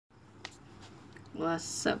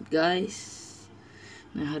What's up guys?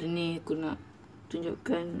 Nah, hari ni aku nak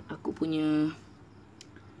tunjukkan aku punya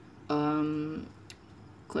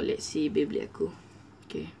koleksi Beyblade aku.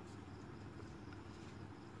 Okay,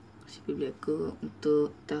 koleksi Beyblade aku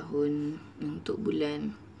untuk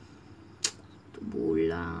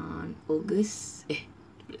bulan Ogos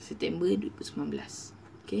September 2019.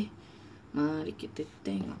 Okay, mari kita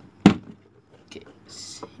tengok. Okay,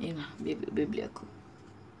 inilah Beyblade aku.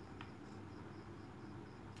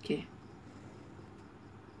 Okay,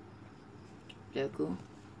 Beyblade aku.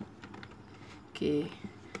 Okay,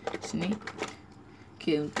 sini.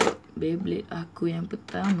 Okay, untuk Beyblade aku yang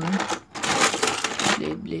pertama,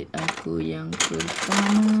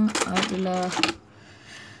 adalah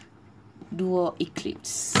Duo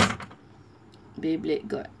Eclipse Beyblade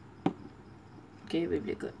God. Okay,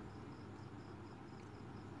 Beyblade God.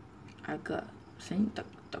 Agak saya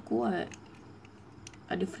tak kuat.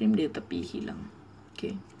 Ada frame dia tapi hilang.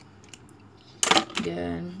 Okay.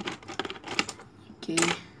 Dan okay,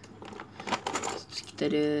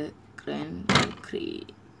 kita ada Grand Valkyrie.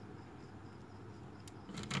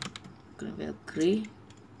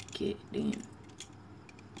 Okay, dengan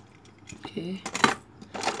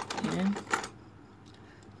dan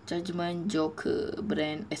Judgment Joker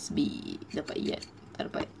brand SB. Dapat iat,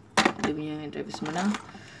 tak dapat. Dia punya driver sebenar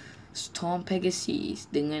Storm Pegasus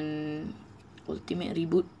dengan Ultimate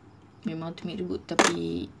Reboot. Memang Ultimate Reboot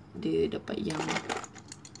tapi dia dapat yang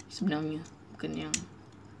sebenarnya, bukan yang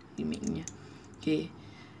remake-nya. Okay,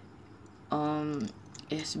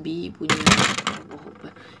 SB punya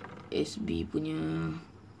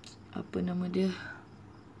apa nama dia,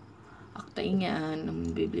 aku tak ingat nama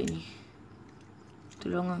Beyblade ni.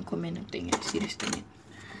 Tolong komen, aku tak ingat. Serius tak ingat.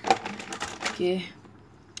 Okay,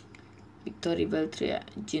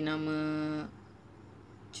 Febuari-31 jenama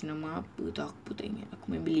apa tu aku pun tak ingat.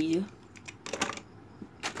 Aku main beli je.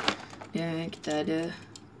 Dan kita ada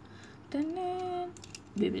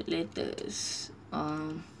Beyblade Letters,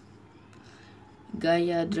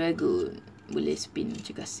 Gaya Dragon. Boleh spin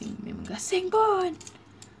macam gasing. Memang gasing pun.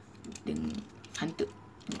 Dengan hantu.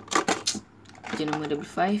 Jenama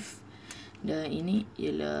W5. Dan ini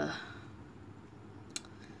ialah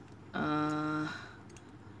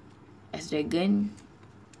S-Dragon.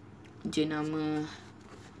 Jenama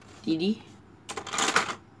TD.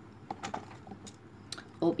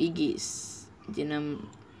 Ob Igis. Jenama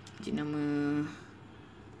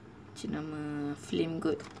Flame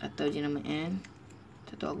God atau jenama N.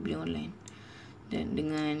 Tak tahu, aku beli online. Dan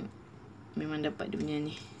dengan memang dapat dia punya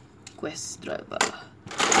ni Quest Driver.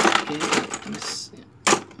 Okay,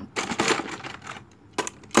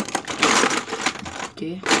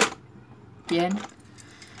 okay. Kemudian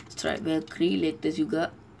Strike Valkyrie latest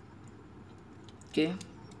juga. Okay,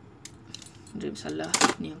 dia salah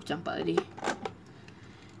ni, aku campak tadi.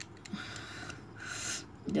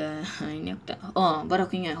 Dan ini aku tak, baru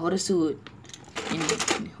aku ingat horror suit. Ini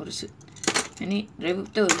horror suit. Ini driver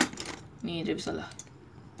betul. Ni driver salah.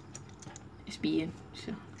 SB kan.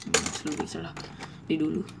 Selalu salah. Dia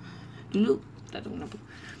dulu tak tahu kenapa.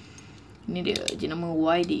 Ini dia jenama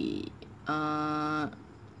YD.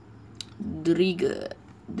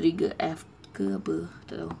 Drigger F ke apa,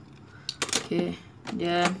 tak tahu. Okay,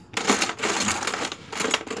 dan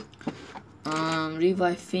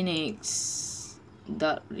Revive Phoenix.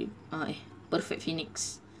 Perfect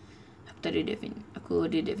Phoenix. Aku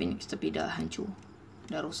ada Phoenix tapi dah hancur,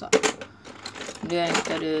 dah rosak. Dan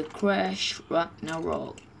kita ada Crash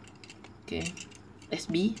Ragnarok. Okay,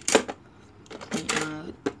 SB. Ni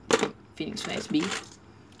Phoenix SB.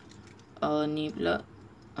 Ni pula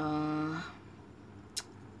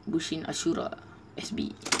Bushin Ashura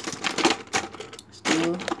SB.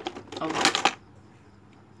 Still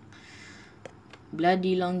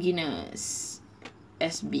Bloody Longinus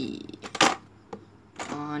SB.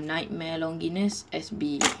 Nightmare Longinus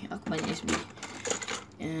SB. Aku banyak SB.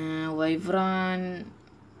 Wyvern,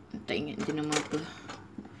 tak ingat dia nama apa.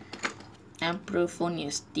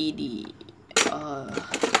 Amprophonius TD.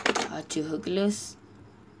 Archer Hercules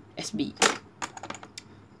SB.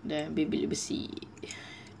 Dan Beyblade besi.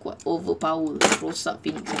 Kuat, overpower, rosak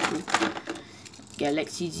Phoenix aku.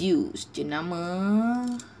 Galaxy Zeus jenama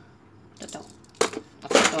tak tahu.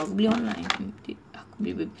 Aku beli online. Aku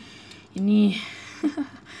beli ini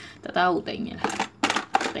tak tahu, tak ingat lah.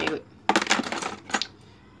 Tak ikut.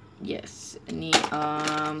 Yes, ni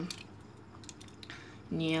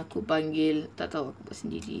ni aku panggil, tak tahu, aku buat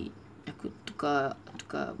sendiri. Aku tukar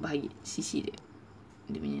bahagi sisi dia.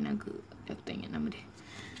 Dia punya naga. Aku tak ingat nama dia.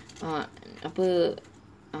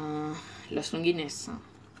 Los Longinus.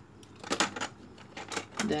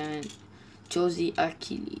 Dan Cozy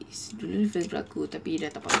Achilles. Dulu first aku tapi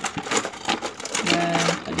dah tak apa. Dan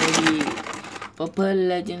ada lagi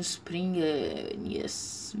Purple Legend Springer.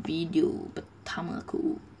 Yes, video pertama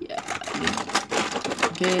aku. Ya, yeah.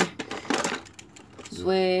 Okay.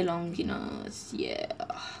 Zue Longinus. Yeah.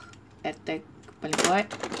 Attack paling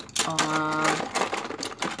kuat.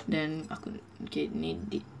 Dan aku okay, ni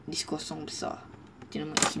disk kosong besar. Dia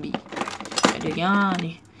nama SB. Ada yang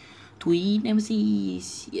ni. Twin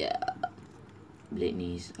Nemesis. Yeah. Blade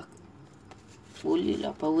ni aku boleh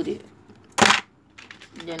lah power dia.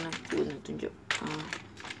 Dan aku nak tunjuk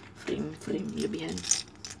frame lebihan.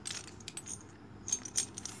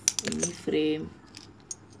 Ini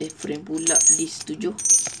frame pula disk 7.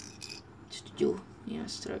 Yang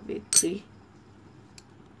strap battery.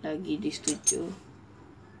 Lagi disk 7.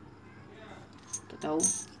 Tak tahu.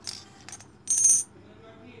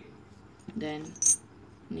 Dan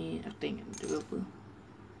ni aku tak ingat betul berapa.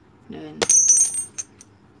 Dan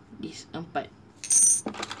disk 4.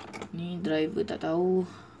 Ni driver tak tahu.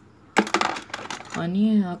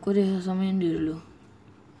 Ni aku ada samain dia dulu.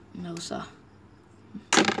 Dah usah.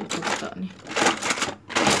 Aku tak ni.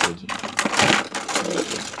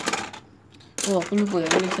 Oh, aku lupa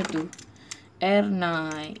yang beli satu. Air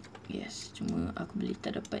Knight. Yes, cuma aku beli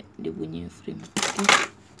tak dapat dia punya frame.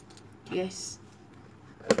 Okay guys.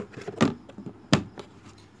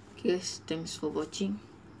 Okay guys, thanks for watching.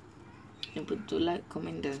 Jangan lupa untuk like,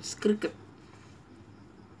 komen dan subscribe.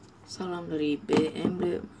 Salam dari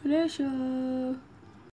Beyblade Malaysia.